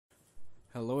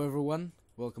Hello everyone,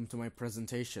 welcome to my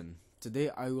presentation. Today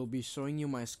I will be showing you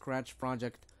my Scratch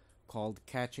project called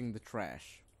Catching the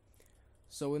Trash.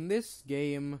 So in this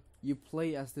game, you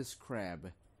play as this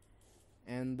crab.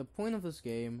 And the point of this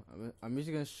game, I'm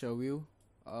just going to show you.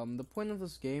 The point of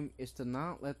this game is to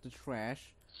not let the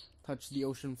trash touch the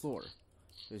ocean floor.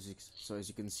 So as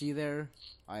you can see there,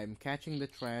 I am catching the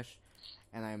trash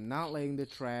and I am not letting the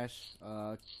trash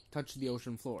touch the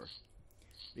ocean floor.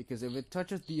 Because if it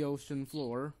touches the ocean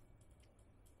floor,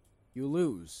 you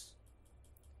lose.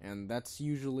 And that's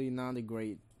usually not a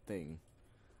great thing.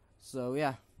 So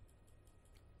yeah,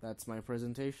 that's my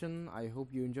presentation. I hope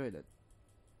you enjoyed it.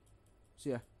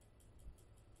 See ya.